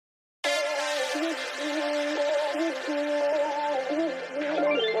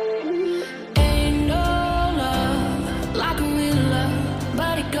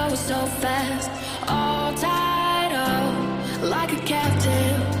So fast, all tied up like a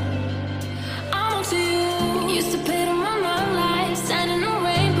captive. I'm on to you. Used to pay to my love life, standing on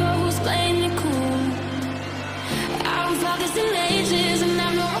rainbows, playing it cool. I don't felt this in ages, and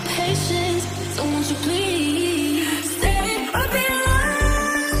I've no more patience. So won't you please stay a bit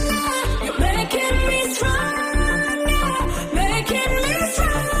longer? You're making me stronger, making me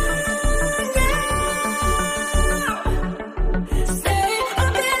stronger.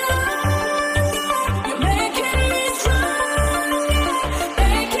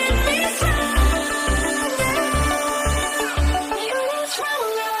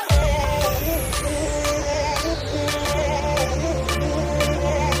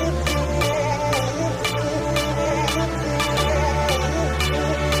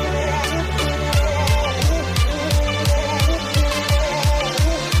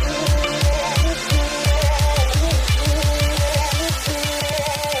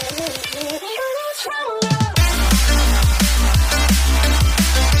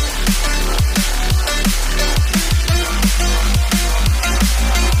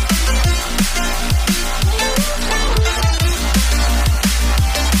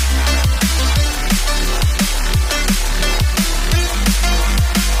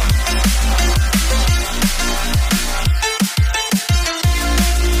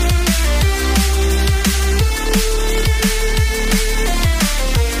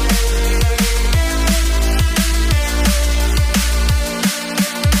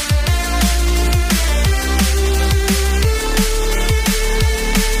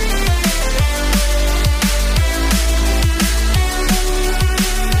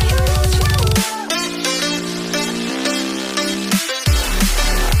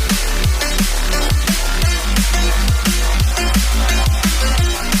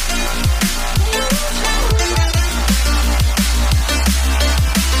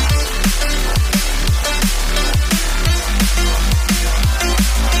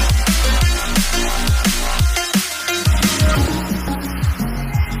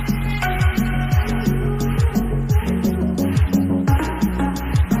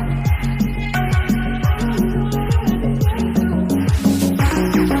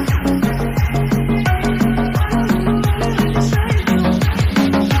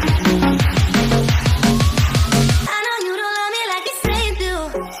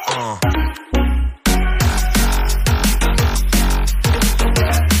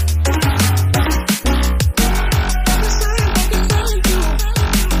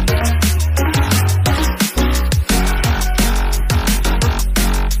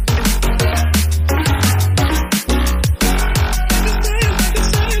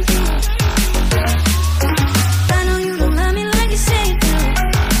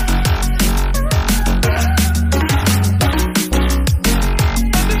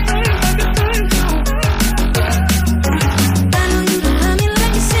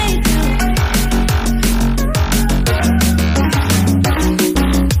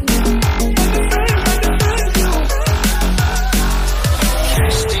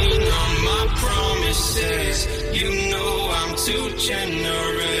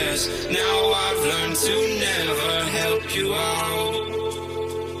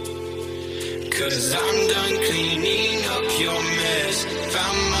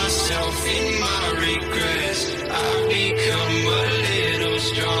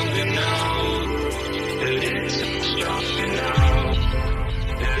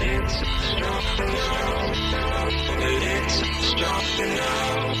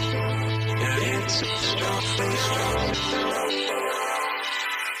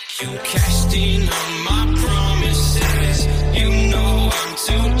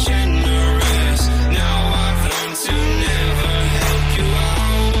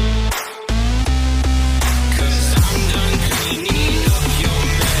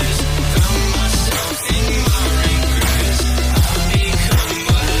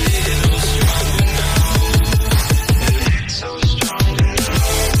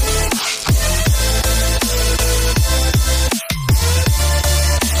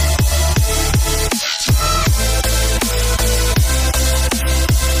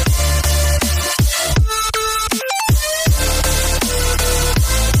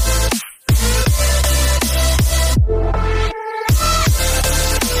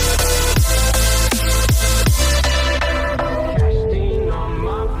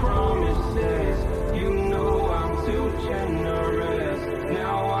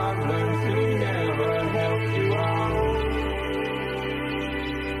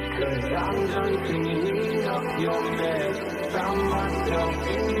 I'm done cleaning up your mess. Found myself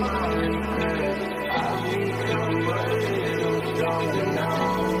in my regret. I've become a little stronger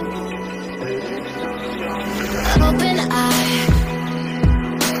now. Open eye,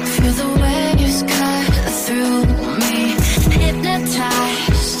 feel the waves cut through me.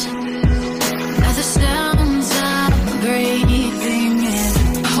 Hypnotized by the sounds I'm breathing in.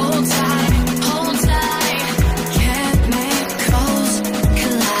 Hold tight, chemicals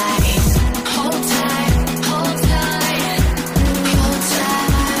collide. Hold tight, hold tight, hold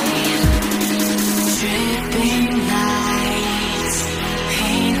tight. Dripping lights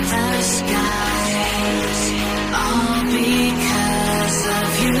paint the skies, all because of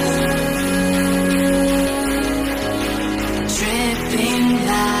you. Dripping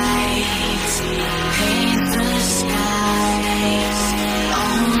lights paint the skies,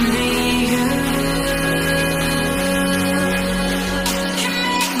 only you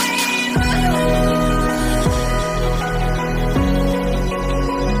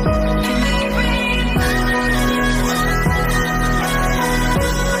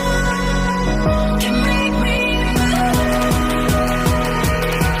can make me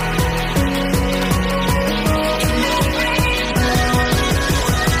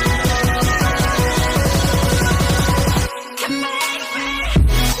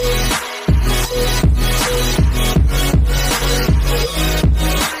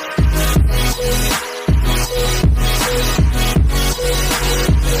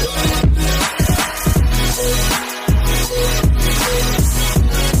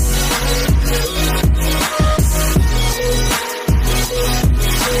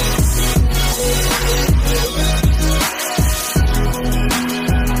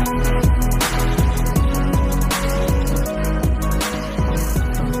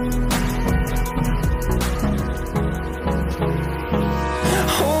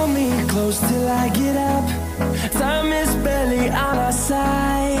hold me close till I get up. Time is barely on our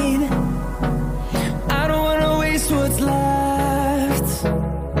side. I don't wanna waste what's left.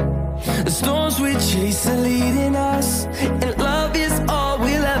 The storms we chase are leading us, and love is all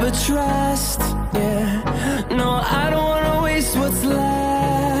we'll ever trust. Yeah, no, I don't wanna waste what's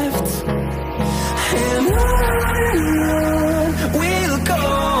left. And on we'll go,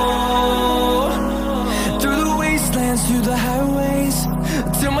 through the wastelands, through the highways,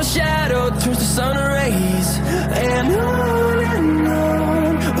 till my shadow turns to sun rays. And on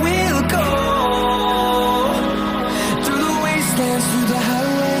we'll go, through the wastelands, through the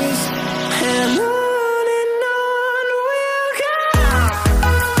highways, and on we'll go.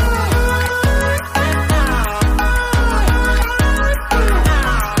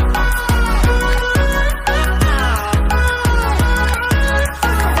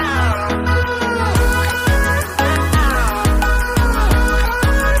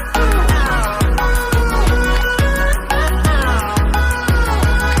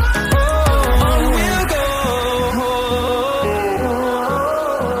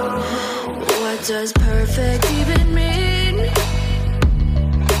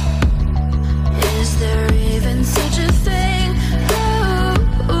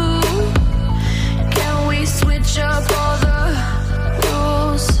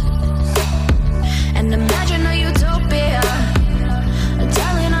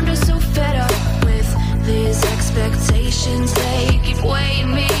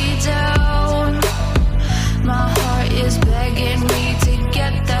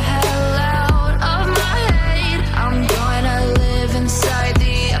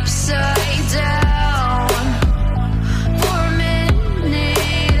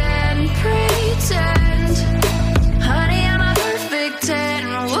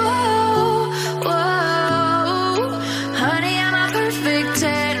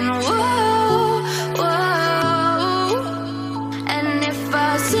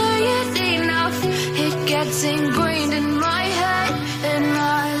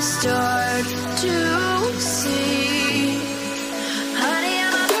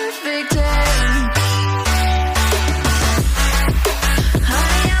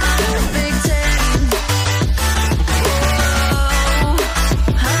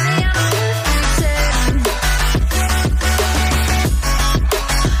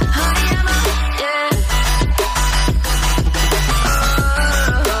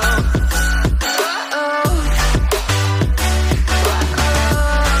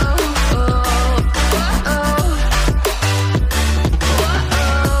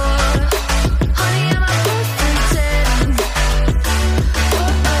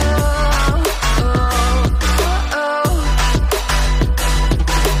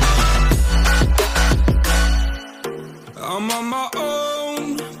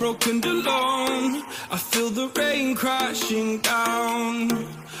 broken and alone. I feel the rain crashing down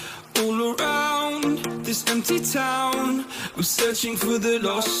all around this empty town. I'm searching for the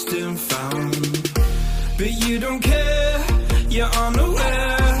lost and found, but you don't care, you're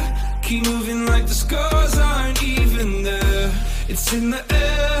unaware. Keep moving like the scars aren't even there. It's in the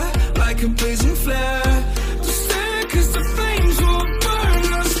air like a blazing flare. Just stare, cause the flames will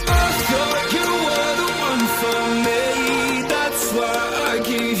burn us. I thought you were the one for me. That's why I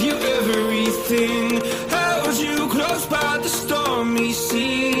gave you everything. Held you close by the stormy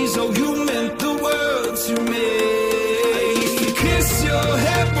seas. Oh, you meant the world to me. I used to kiss your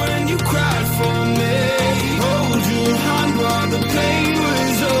head when you cried for me. Hold your hand while the pain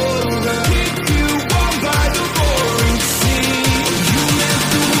was over. Keep you warm by the roaring sea. You meant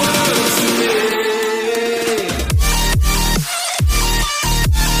the world to me.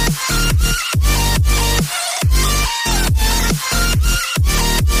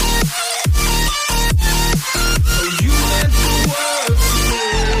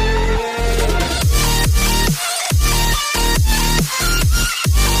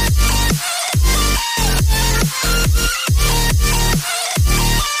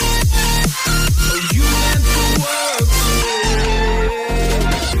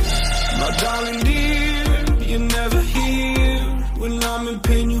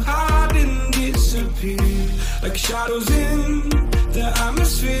 Shadows in the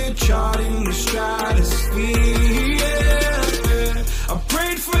atmosphere, charting the stratosphere. Yeah. I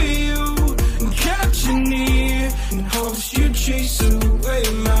prayed for you and kept you near in hopes you'd chase away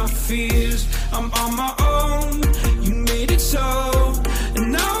my fears. I'm on my own, you made it so,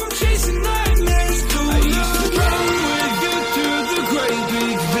 and now I'm chasing nightmares too. I used to run with you through the great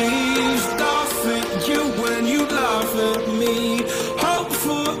big leaves, laugh at you when you laugh at me. Hope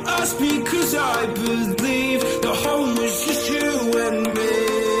for us because I believe the home was just you and me.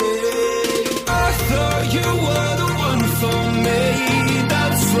 I thought you were the one for me.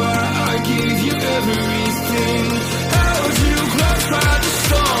 That's why I gave you everything. Held you close by the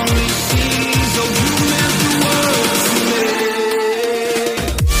stormy seas. Oh, you meant the world to me.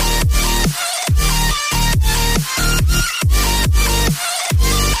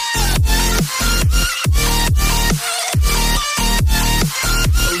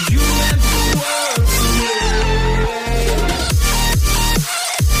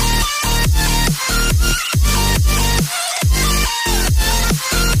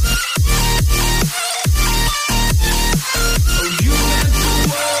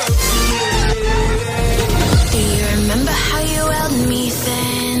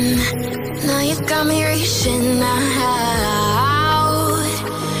 Got me reaching out,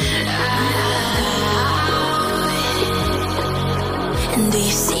 and do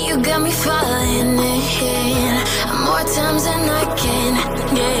you see you got me falling in more times than I can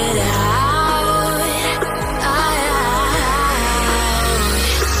get out.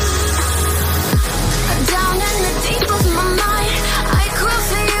 Down in the deep of my mind, I crawl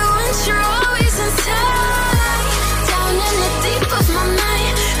for you and you're always inside. Down in the deep of my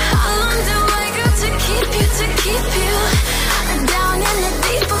mind, how long do I got to keep you, to keep you? Down in the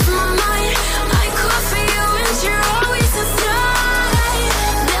deep of my mind, I call for you and you're always inside.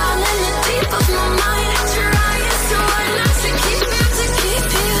 Down in the deep of my mind, trying so hard not to keep you, to keep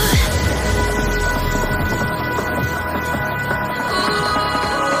you.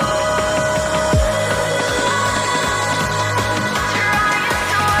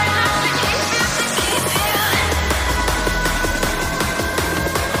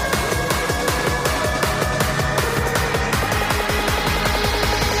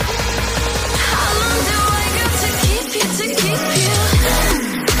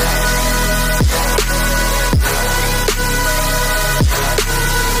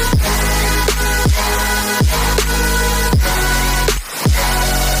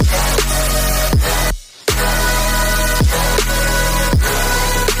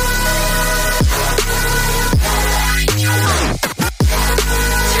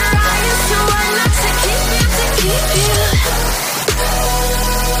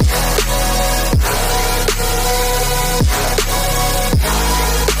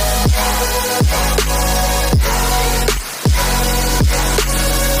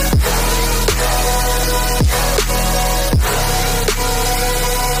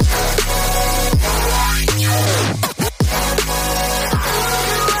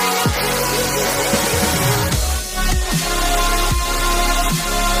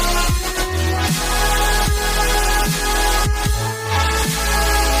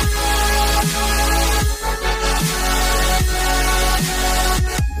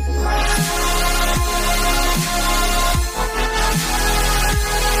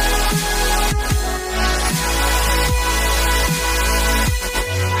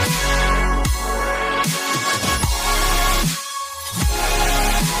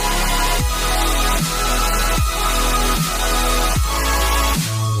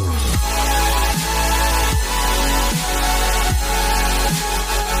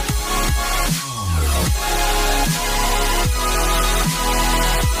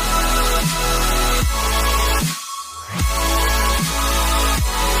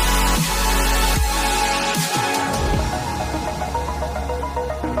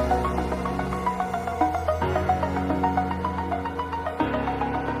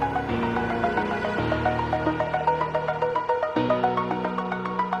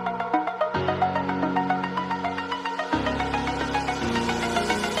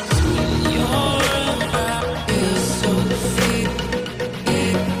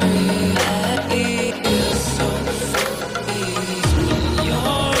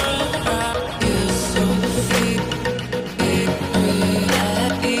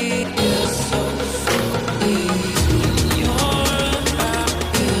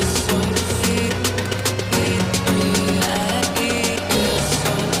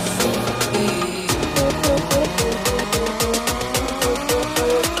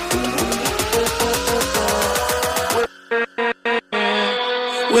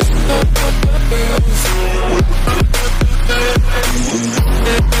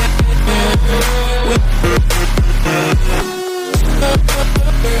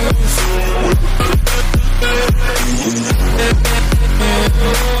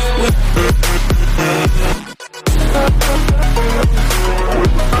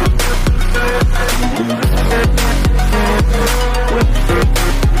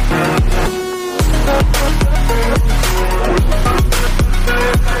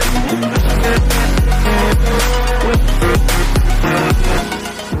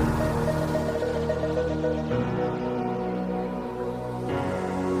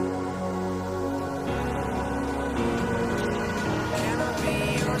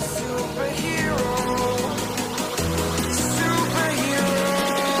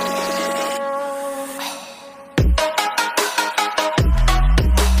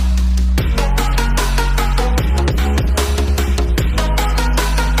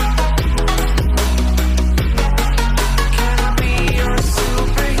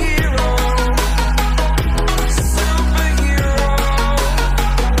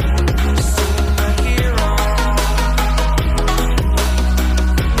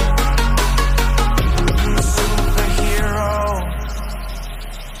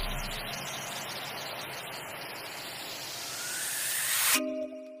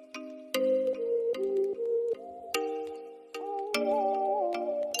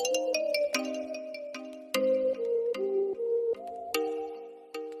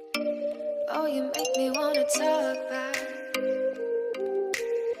 Oh, you make me wanna talk back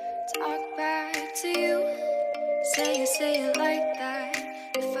to you. Say it like that.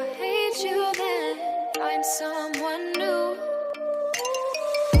 If I hate you, then find someone new.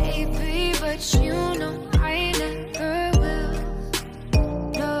 Baby, but you know I never will.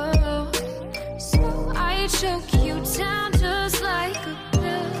 No, so I choke you down just like a pill.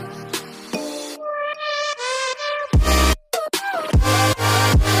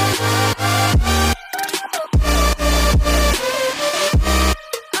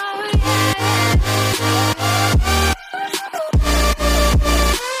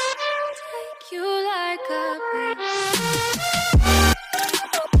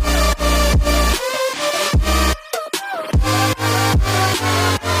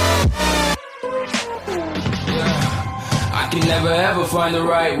 Never ever find the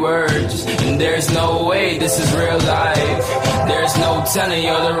right words, and there's no way this is real life. There's no telling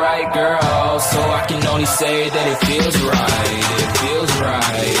you're the right girl, so I can only say that it feels right. It feels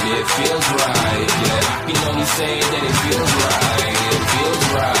right, it feels right. Yeah, I can only say that it feels right. It feels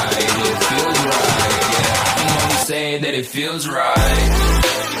right, it feels right. Yeah, I can only say that it feels right.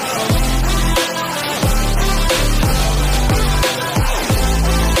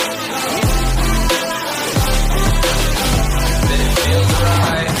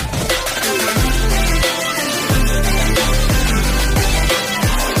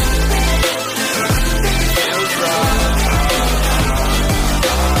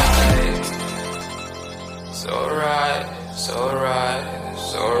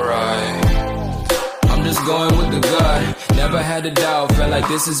 Going with the gut, never had a doubt, felt like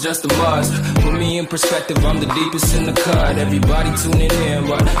this is just a must. Put me in perspective, I'm the deepest in the cut. Everybody tuning in,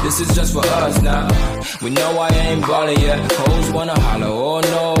 but this is just for us now. We know I ain't ballin' yet, hoes wanna holler, oh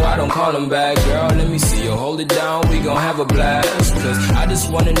no, I don't call them back. Girl, let me see you hold it down, we gon' have a blast. Cause I just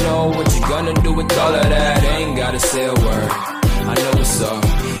wanna know what you gonna do with all of that. Ain't gotta say a word, I know what's up,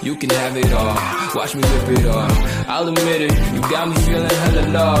 you can have it all. Watch me rip it off, I'll admit it, you got me feeling hella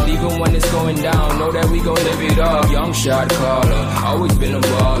loved. Even when it's going down, know that we gon' live it up. Young shot caller, always been a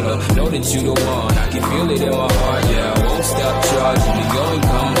baller. Know that you the one, I can feel it in my heart. Yeah, I won't stop charging me, go and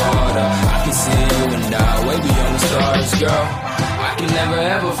come harder. I can see you and I, way beyond the stars, girl. I can never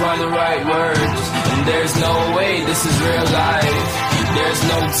ever find the right words, and there's no way this is real life. There's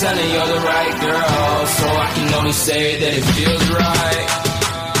no telling you're the right girl, so I can only say that it feels right.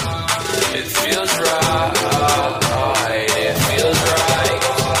 It feels right. It feels right. It feels right.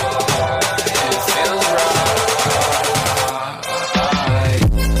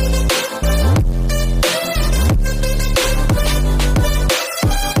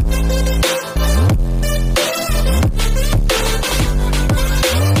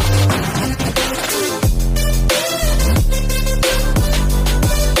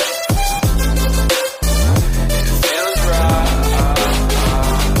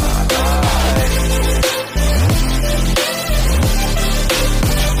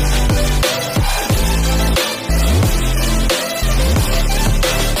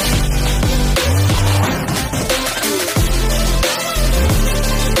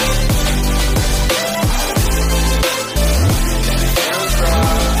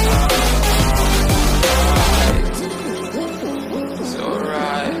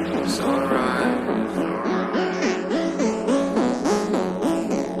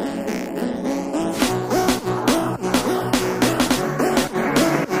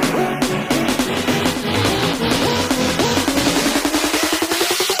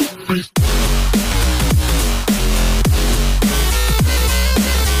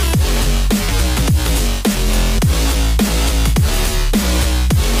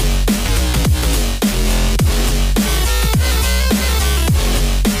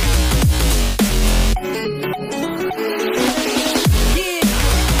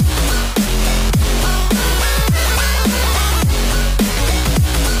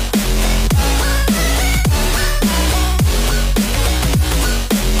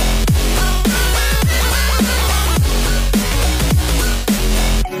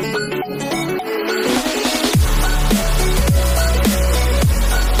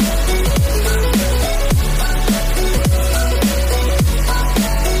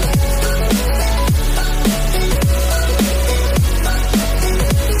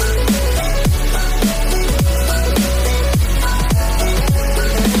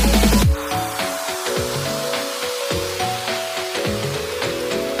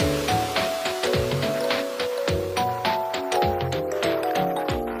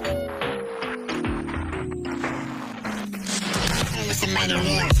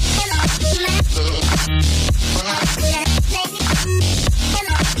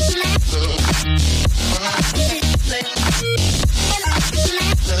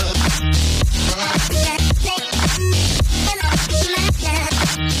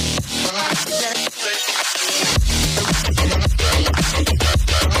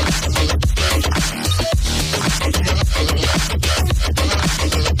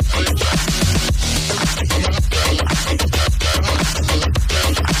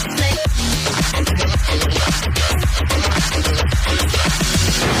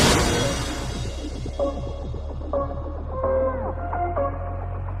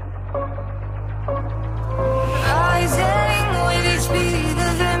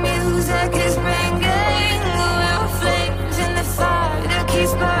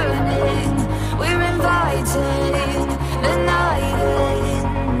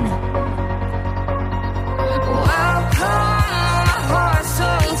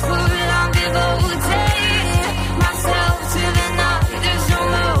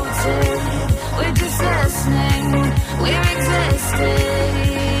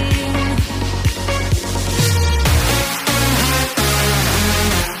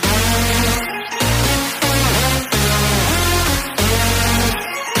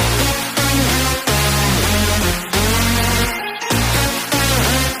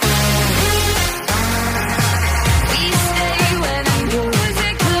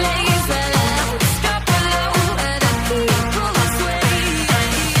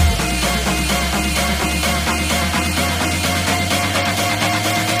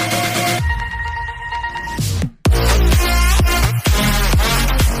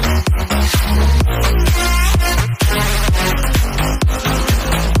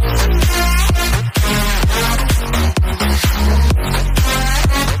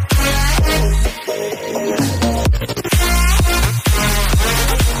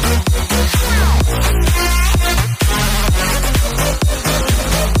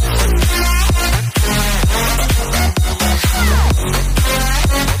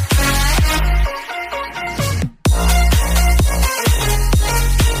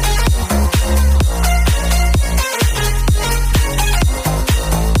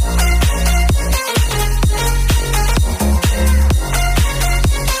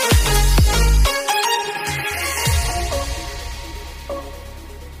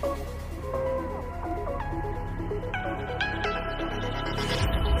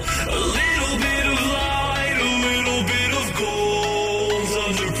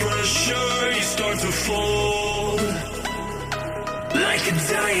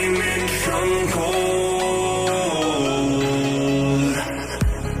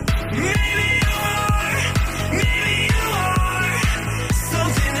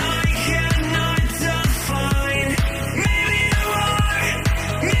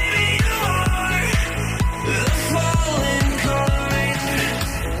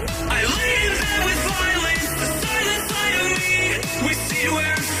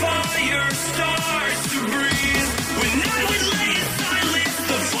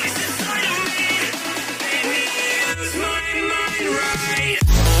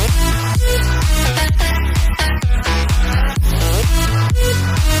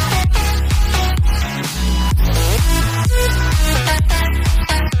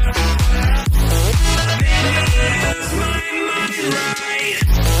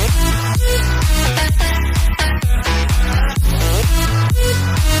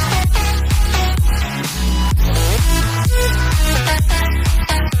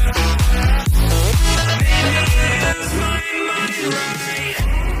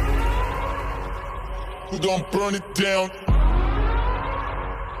 We gon' burn it down.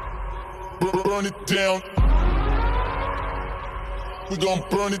 Burn it down. We gon'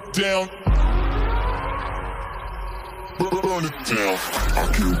 burn it down. Burn it down.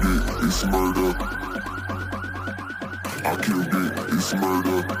 I killed it, it's murder. I killed it, it's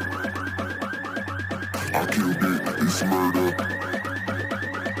murder. I killed it, it's murder.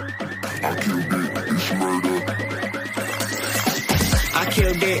 I killed it, it's murder. I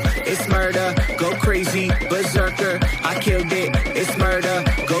killed it, it's murder, go crazy, berserker. I killed it, it's murder,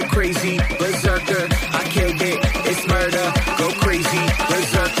 go crazy, berserker. I killed it, it's murder, go crazy,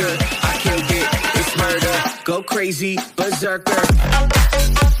 berserker. I killed it, it's murder, go crazy, berserker.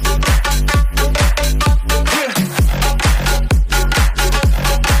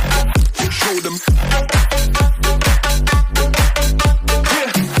 Show them.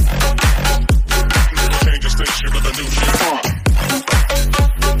 Change the station with a new shit.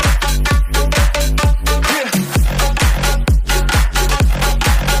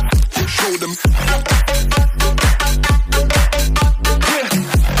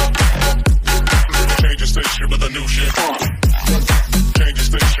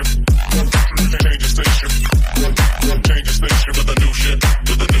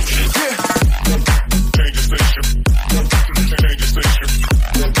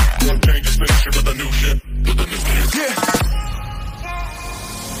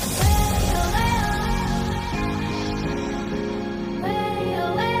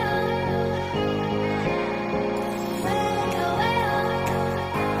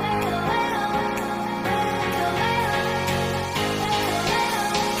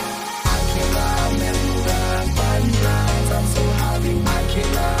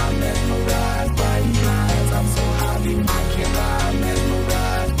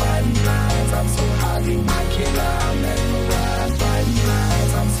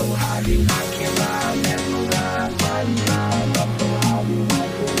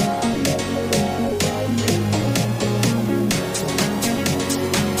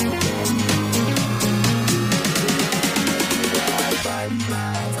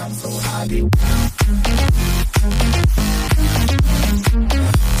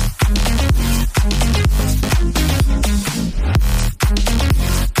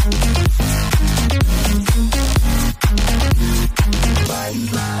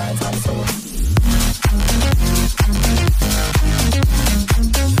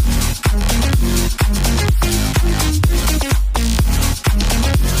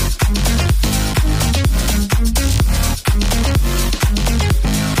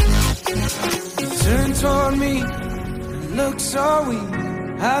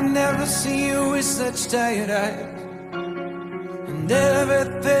 Tired eyes and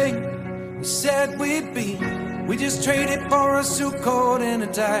everything we said we'd be, we just traded for a suit coat and a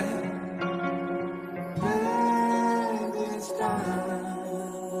tie.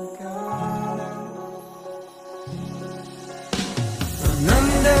 And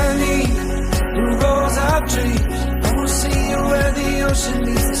underneath the rows of trees, I will see you where the ocean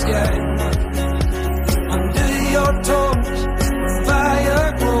meets the sky. Under your toes, the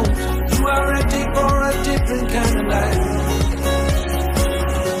fire grows. You are ready for a different kind of life.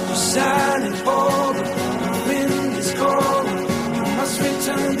 You're silent for the wind is cold. You must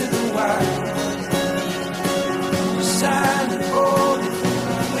return to the wild. You're silent for the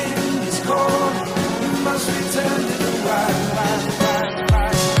wind is cold. You must return to the wild.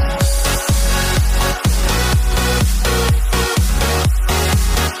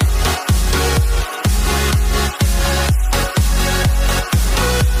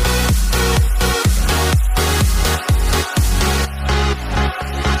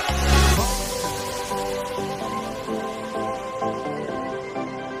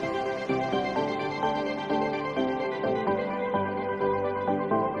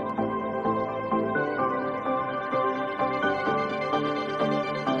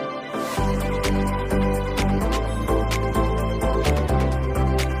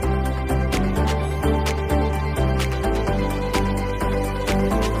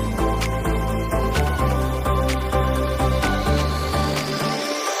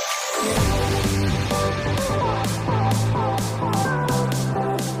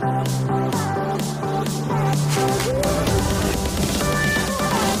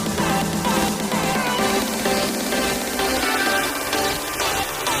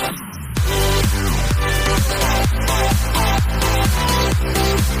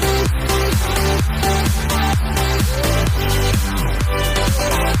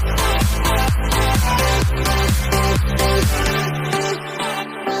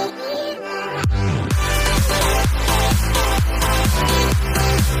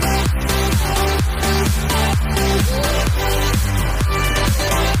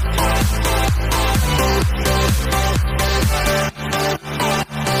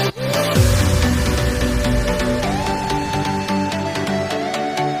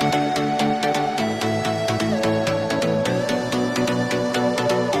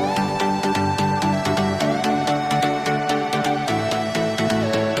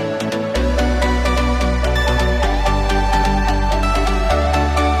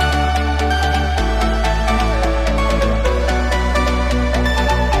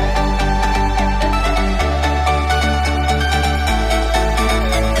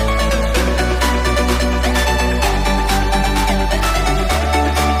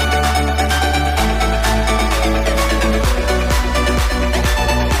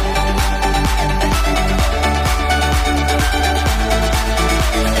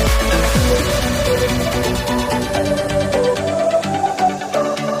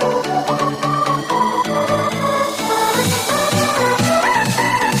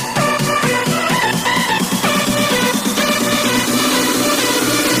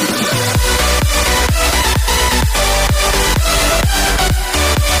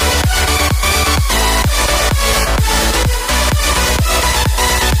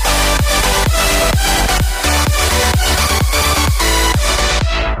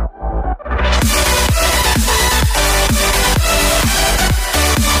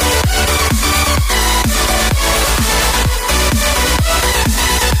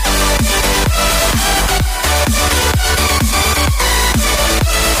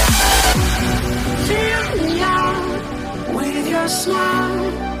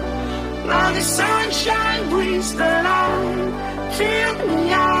 sound. Now the sunshine brings the light. Fill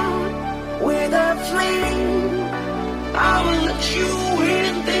me out with a flame. I will let you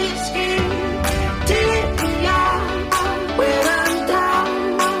in this game. Take me out when I'm down.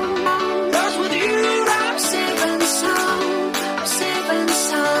 'Cause with you I'm saving sound. I'm saving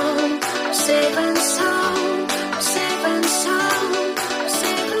sound. I'm saving sound. I'm saving sound. I'm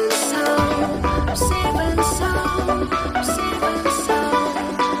saving sound. I'm saving sound. I'm saving sound.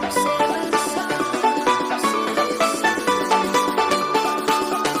 I'm saving sound.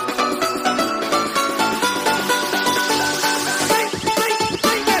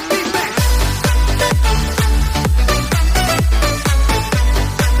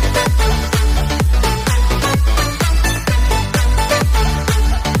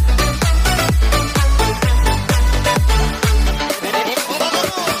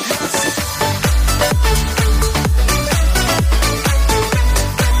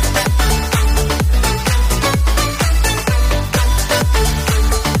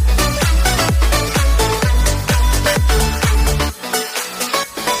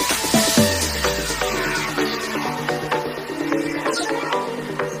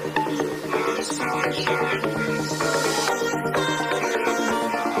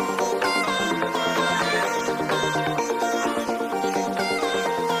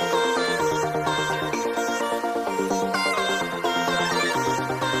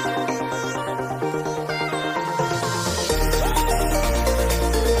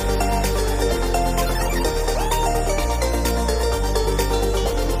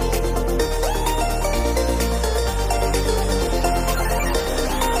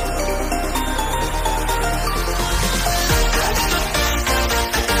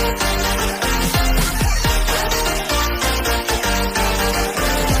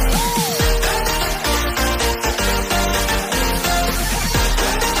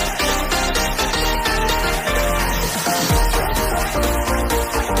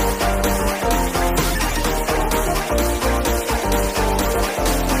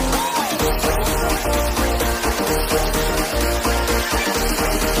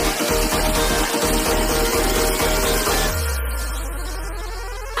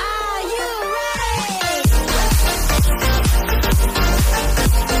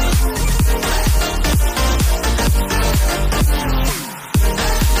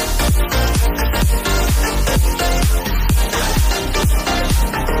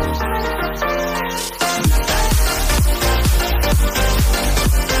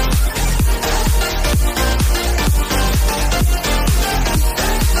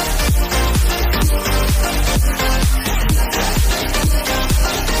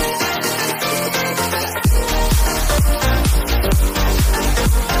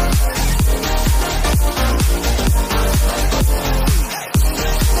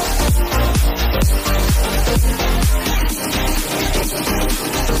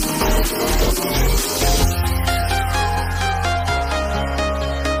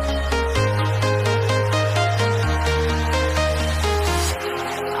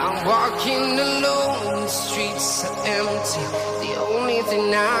 Walking alone, the streets are empty. The only thing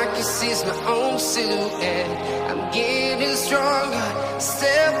I can see is my own silhouette. I'm getting stronger,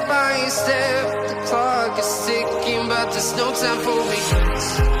 step by step. The clock is ticking, but there's no time for me.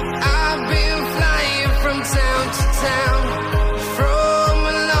 I've been flying from town to town, from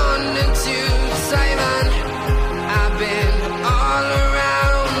London to Taiwan. I've been all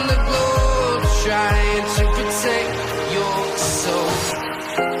around the globe, trying to protect your soul.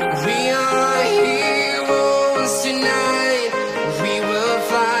 We are heroes tonight. We will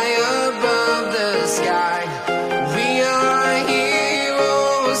fly above the sky. We are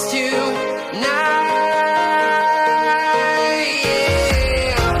heroes tonight.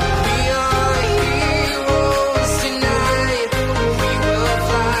 Yeah.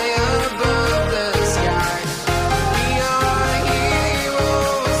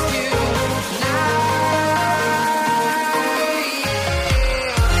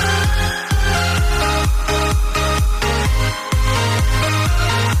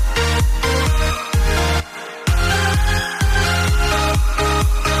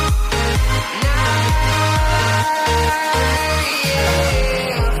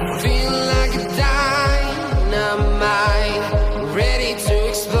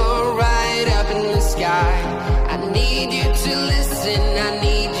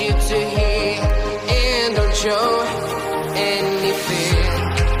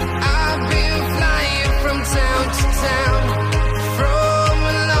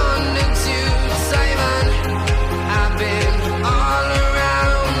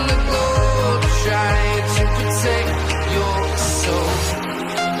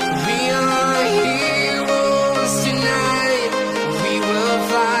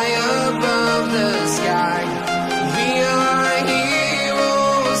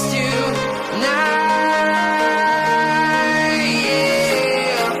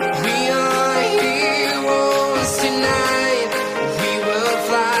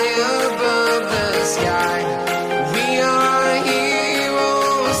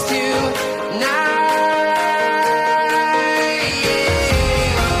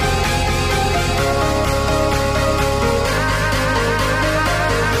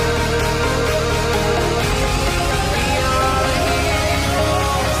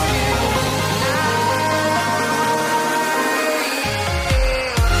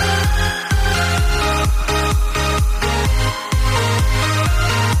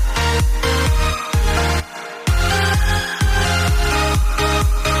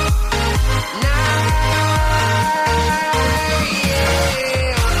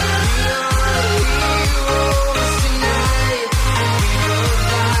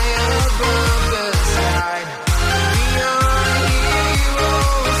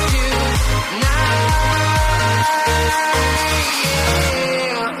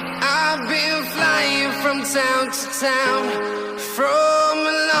 town to town, from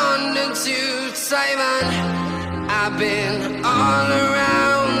London to Taiwan. I've been all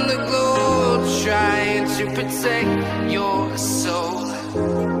around the globe trying to protect your soul.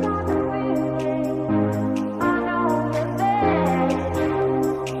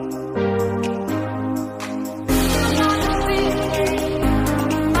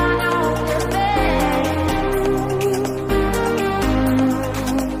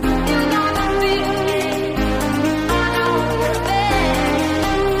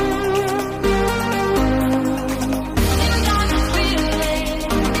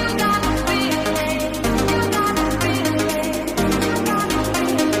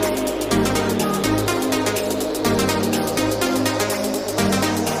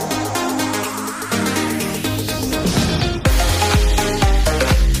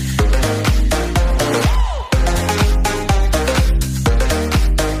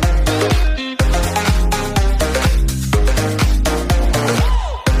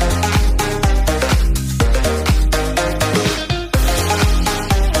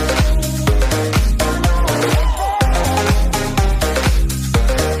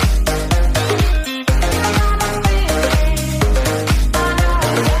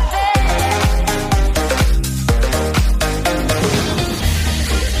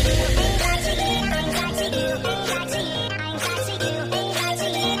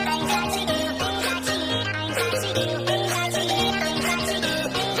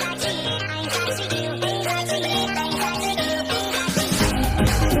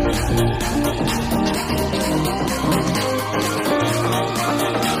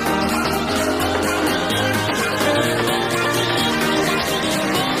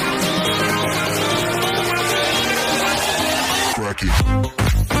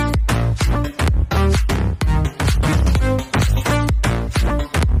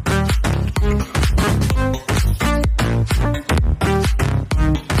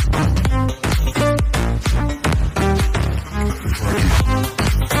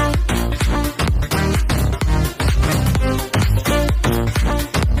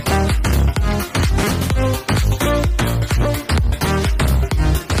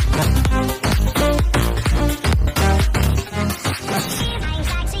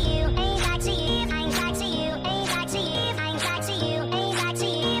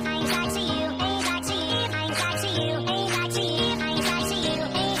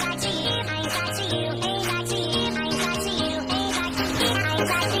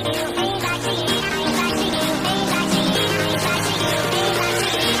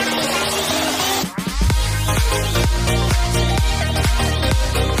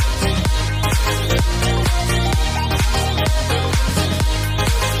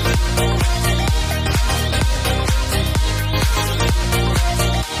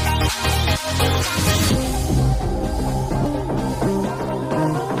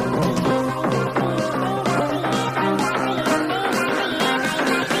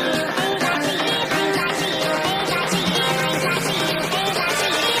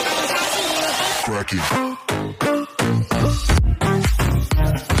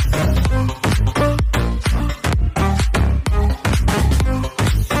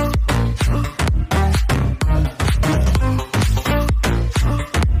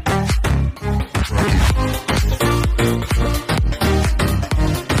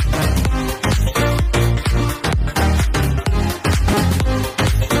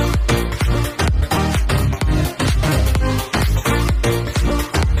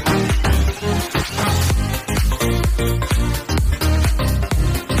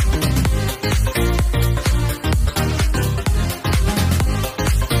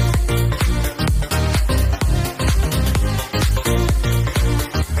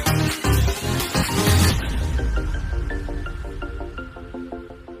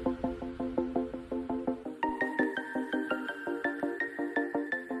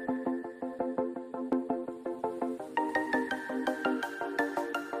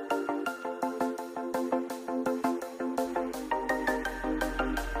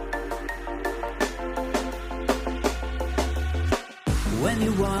 When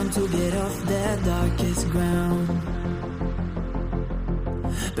you want to get off the darkest ground,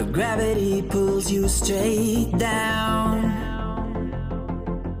 but gravity pulls you straight down.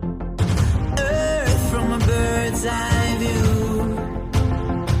 Earth from a bird's eye view.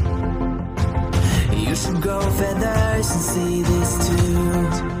 You should grow feathers and see this too.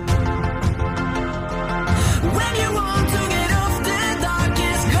 When you want to get off the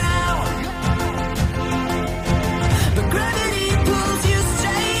darkest ground, but gravity pulls you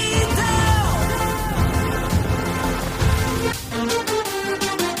straight down.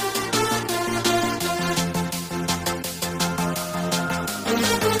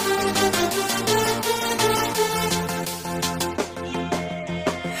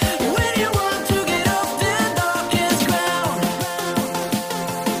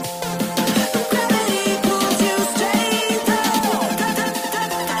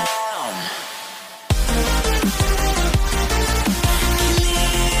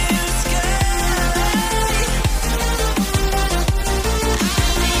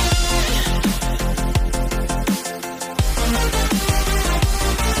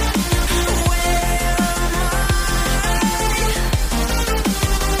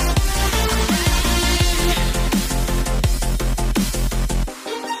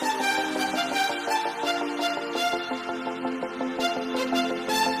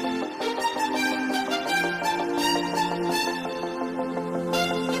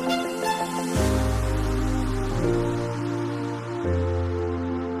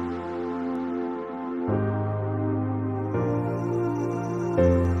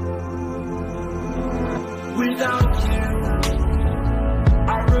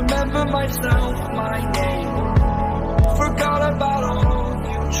 yourself my name. Forgot about all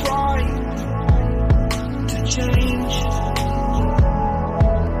you tried to change.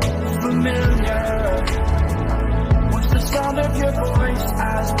 Familiar was the sound of your voice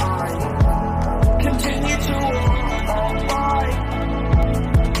as I continue to walk on by.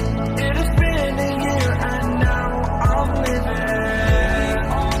 It has been a year and now I'm living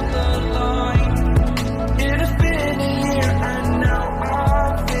on the line. It has been a year and now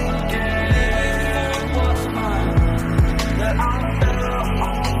I'm thinking what's mine. That I'm better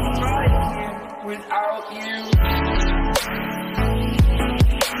off right here without you.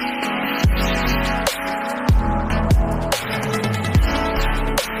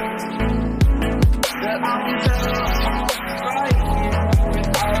 That I'm better off right here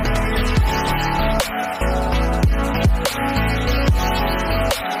without you.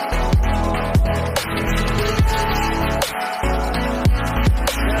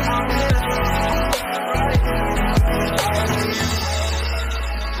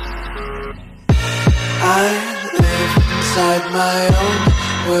 I live inside my own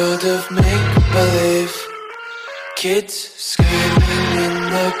world of make-believe. Kids screaming in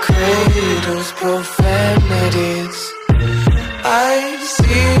their cradles, profanities. I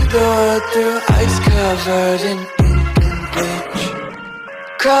see the world through ice covered in ink and bleach.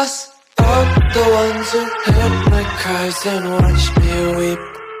 Cross out the ones who heard my cries and watched me weep.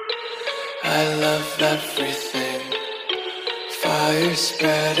 I love everything. Fire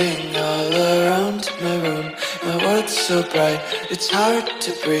spreading all around my room. My world's so bright, it's hard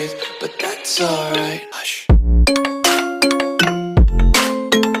to breathe, but that's alright. Hush.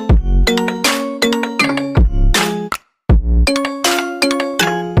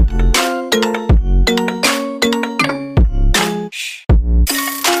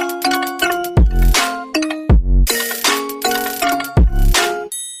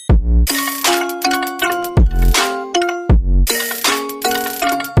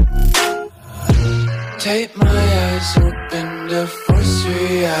 Take my eyes open to force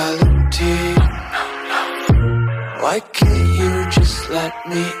reality. Why can't you just let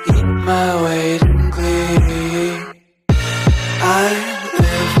me eat my weight in glee? I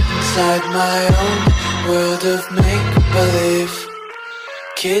live inside my own world of make-believe.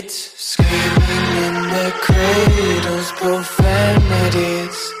 Kids screaming in their cradles,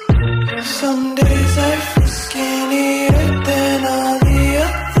 profanities. Some days I feel skinnier than all the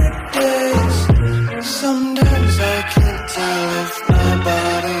other days. Sometimes I can't tell if my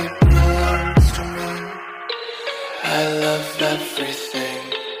body belongs to me. I love everything.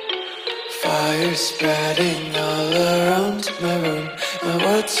 Fire spreading all around my room. My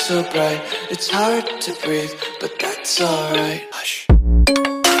world's so bright, it's hard to breathe, but that's alright. Hush.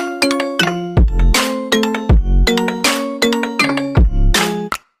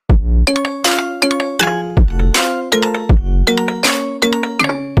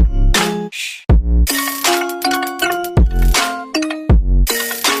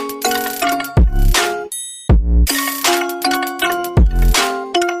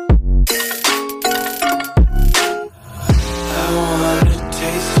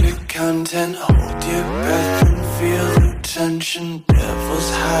 Content, hold your breath and feel the tension. Devils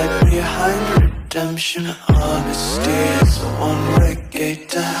hide behind redemption. Honesty is a one-way gate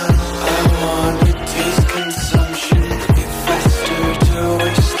to hell. I wanna taste consumption. Be faster to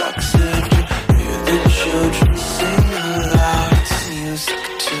waste oxygen. Hear the children sing aloud. It's music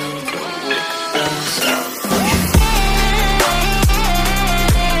till the wick burns out.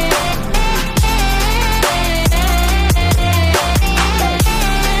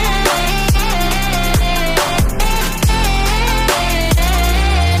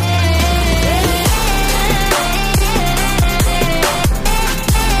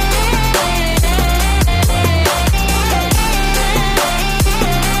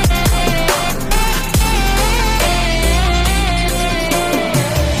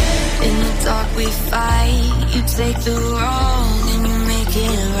 Take the wrong and you make it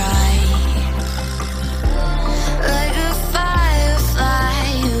right. Like a firefly,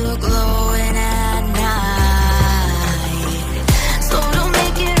 you're glowing at night. So don't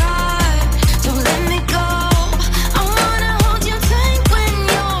make it hard, don't let me go. I wanna hold you tight when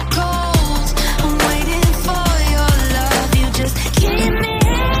you're cold. I'm waiting for your love, you just keep me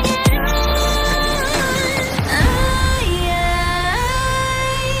hanging on.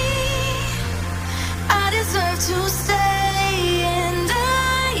 I deserve to stay.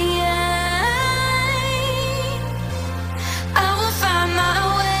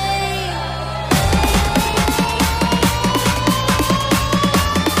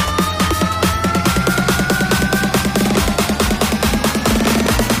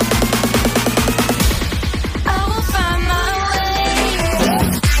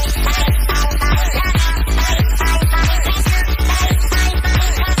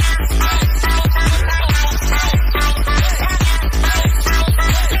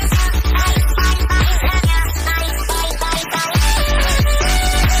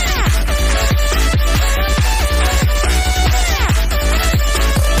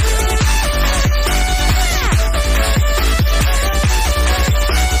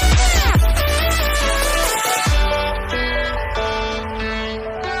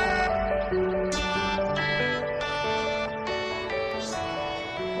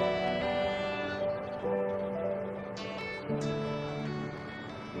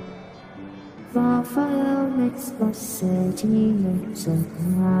 The fire makes the city look so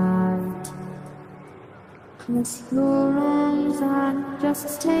bright. Close your eyes and just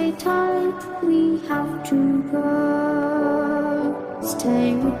stay tight. We have to go.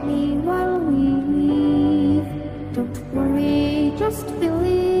 Stay with me while we leave. Don't worry, just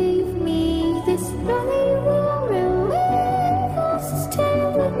believe me. This journey will relieve us. Stay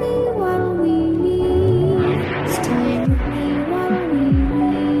with me while we leave. Stay with me while we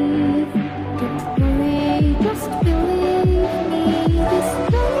leave. Don't worry, just believe me. This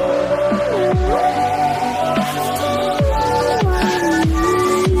journey will relieve us.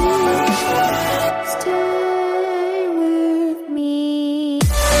 Stay with me.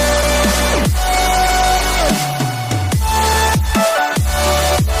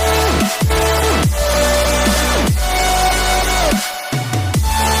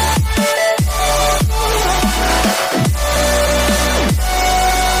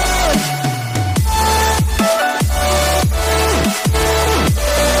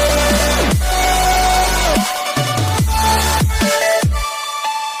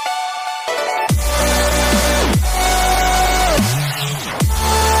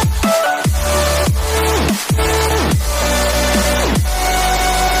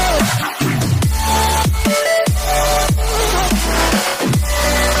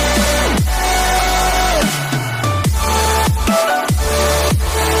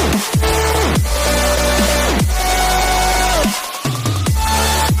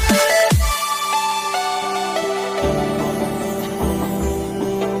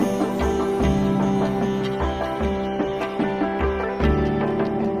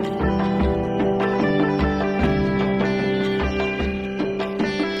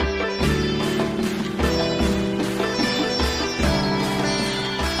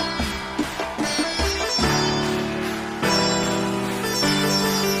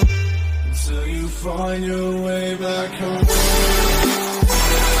 Till you find your way back home.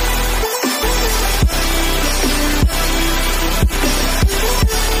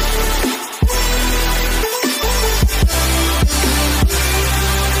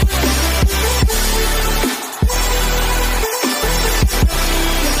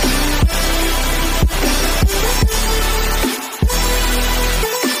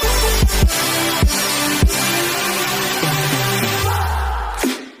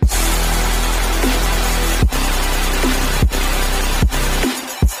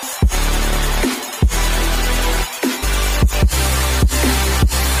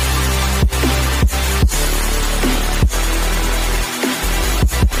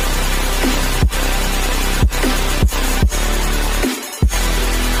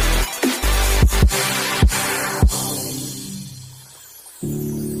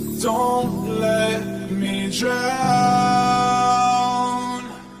 Don't let me drown.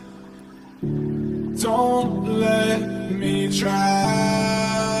 Don't let me drown.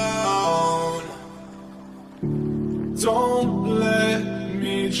 Don't let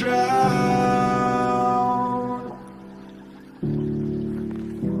me drown.